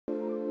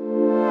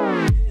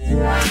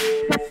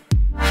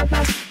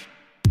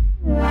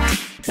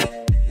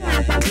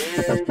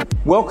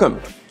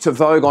Welcome to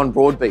Vogue on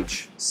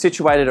Broadbeach,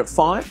 situated at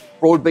 5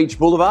 Broadbeach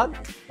Boulevard,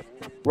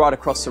 right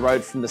across the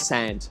road from the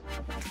Sand.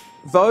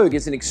 Vogue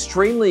is an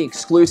extremely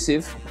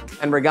exclusive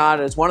and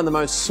regarded as one of the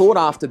most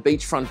sought-after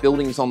beachfront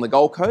buildings on the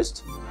Gold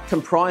Coast,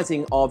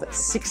 comprising of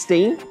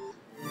 16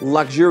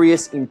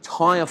 luxurious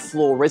entire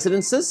floor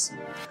residences.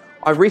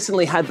 I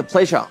recently had the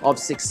pleasure of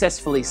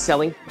successfully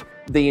selling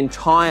the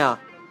entire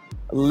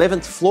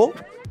 11th floor,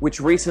 which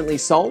recently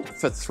sold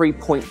for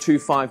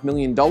 $3.25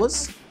 million.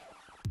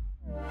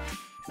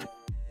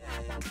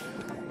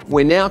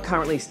 We're now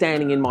currently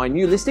standing in my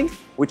new listing,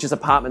 which is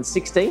apartment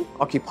 16,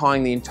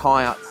 occupying the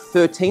entire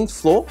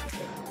 13th floor,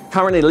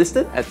 currently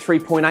listed at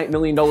 $3.8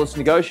 million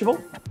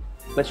negotiable.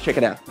 Let's check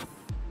it out.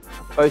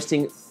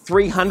 Boasting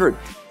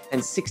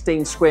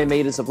 316 square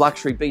meters of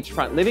luxury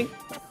beachfront living,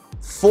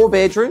 4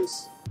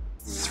 bedrooms,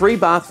 3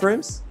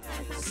 bathrooms,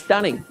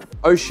 stunning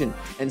ocean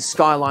and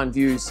skyline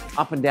views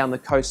up and down the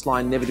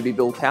coastline never to be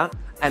built out,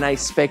 and a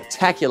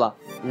spectacular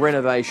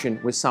renovation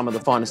with some of the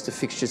finest of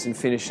fixtures and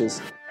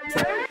finishes.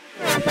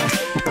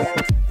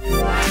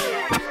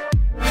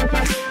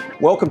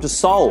 Welcome to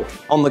Soul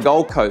on the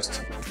Gold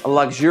Coast, a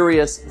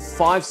luxurious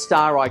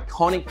 5-star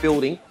iconic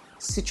building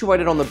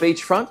situated on the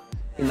beachfront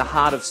in the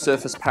heart of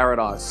surfers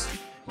paradise.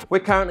 We're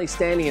currently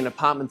standing in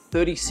apartment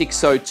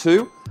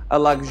 3602, a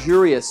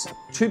luxurious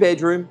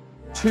 2-bedroom,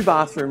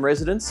 2-bathroom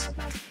residence,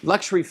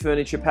 luxury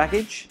furniture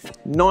package,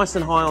 nice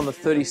and high on the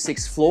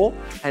 36th floor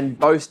and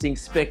boasting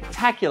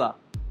spectacular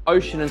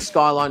ocean and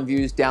skyline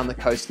views down the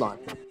coastline.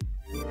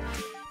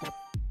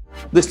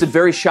 Listed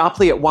very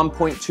sharply at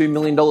 $1.2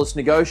 million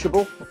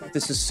negotiable,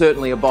 this is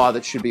certainly a buy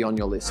that should be on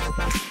your list.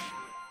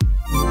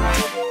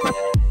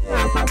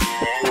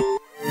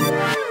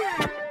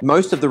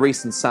 Most of the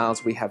recent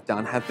sales we have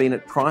done have been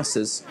at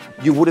prices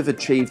you would have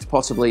achieved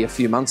possibly a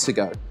few months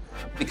ago,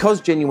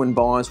 because genuine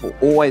buyers will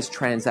always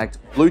transact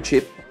blue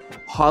chip,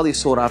 highly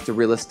sought after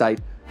real estate,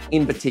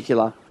 in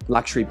particular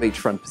luxury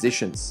beachfront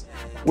positions.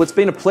 Well, it's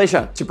been a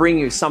pleasure to bring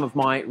you some of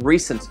my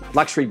recent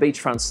luxury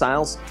beachfront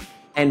sales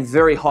and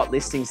very hot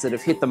listings that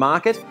have hit the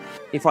market.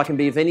 If I can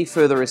be of any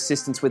further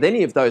assistance with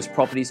any of those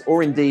properties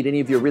or indeed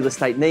any of your real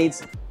estate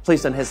needs,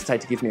 please don't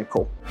hesitate to give me a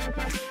call.